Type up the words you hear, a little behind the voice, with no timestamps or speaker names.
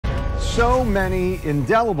So many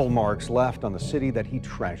indelible marks left on the city that he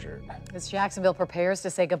treasured. As Jacksonville prepares to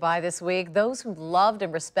say goodbye this week, those who loved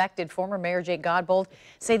and respected former Mayor Jake Godbold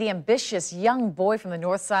say the ambitious young boy from the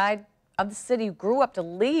north side of the city who grew up to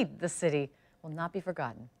lead the city will not be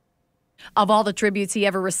forgotten. Of all the tributes he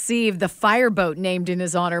ever received, the fireboat named in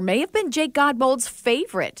his honor may have been Jake Godbold's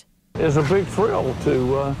favorite. It's a big thrill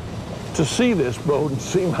to see this boat and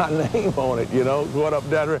see my name on it, you know, going up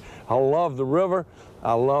down there. I love the river.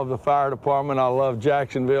 I love the fire department. I love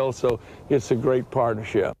Jacksonville, so it's a great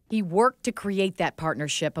partnership. He worked to create that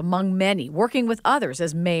partnership among many, working with others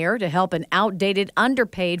as mayor to help an outdated,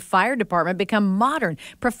 underpaid fire department become modern,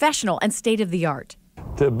 professional, and state-of-the-art.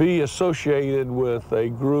 To be associated with a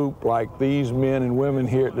group like these men and women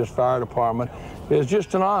here at this fire department is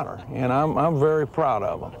just an honor, and I'm very proud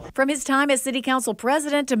of them. From his time as city council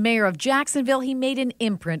president to mayor of Jacksonville, he made an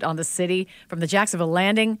imprint on the city, from the Jacksonville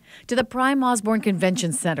Landing to the Prime Osborne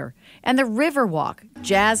Convention Center and the Riverwalk,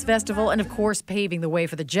 Jazz Festival, and of course paving the way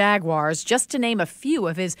for the Jaguars, just to name a few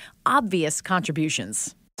of his obvious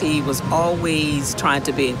contributions. He was always trying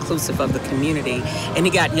to be inclusive of the community, and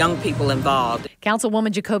he got young people involved. Councilwoman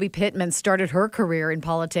Jacoby Pittman started her career in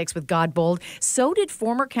politics with Godbold. So did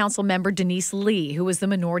former council member Denise Lee, who was the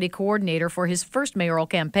minority coordinator for his first mayoral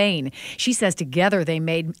campaign. She says together they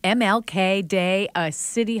made MLK Day a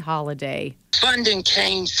city holiday. Funding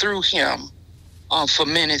came through him for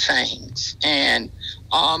many things, and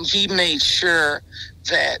he made sure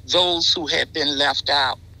that those who had been left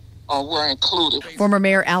out were included. Former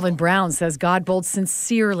Mayor Alvin Brown says Godbold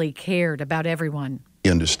sincerely cared about everyone. He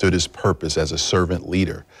understood his purpose as a servant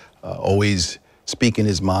leader, always speaking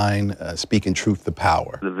his mind, speaking truth to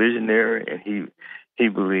power. The visionary, and he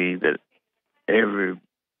believed that everyone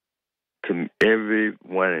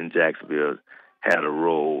in Jacksonville had a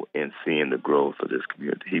role in seeing the growth of this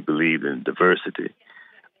community. He believed in diversity.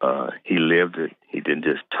 He lived it. He didn't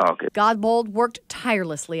just talk it. Godbold worked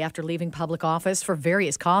tirelessly after leaving public office for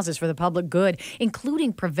various causes for the public good,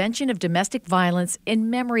 including prevention of domestic violence in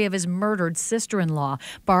memory of his murdered sister-in-law,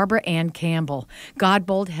 Barbara Ann Campbell.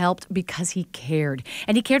 Godbold helped because he cared,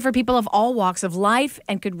 and he cared for people of all walks of life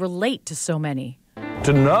and could relate to so many.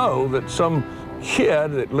 To know that some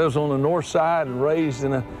kid that lives on the north side and raised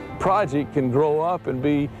in a project can grow up and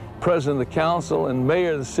be president of the council and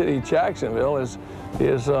mayor of the city of Jacksonville is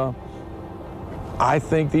I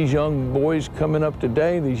think these young boys coming up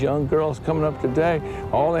today, these young girls coming up today,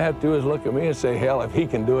 all they have to do is look at me and say, hell, if he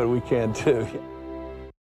can do it, we can too.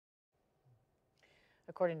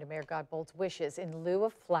 According to Mayor Godbold's wishes, in lieu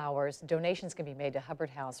of flowers, donations can be made to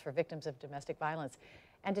Hubbard House for victims of domestic violence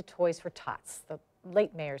and to Toys for Tots, the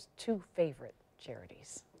late mayor's two favorite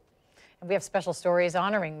charities. And we have special stories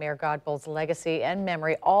honoring Mayor Godbold's legacy and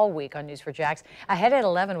memory all week on News4Jax. Ahead at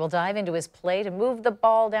 11, we'll dive into his play to move the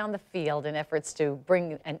ball down the field in efforts to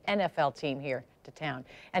bring an NFL team here to town.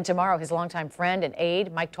 And tomorrow, his longtime friend and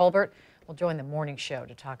aide, Mike Tolbert, will join the morning show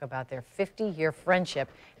to talk about their 50-year friendship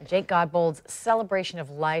and Jake Godbold's celebration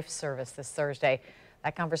of life service this Thursday.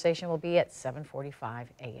 That conversation will be at 7:45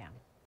 a.m.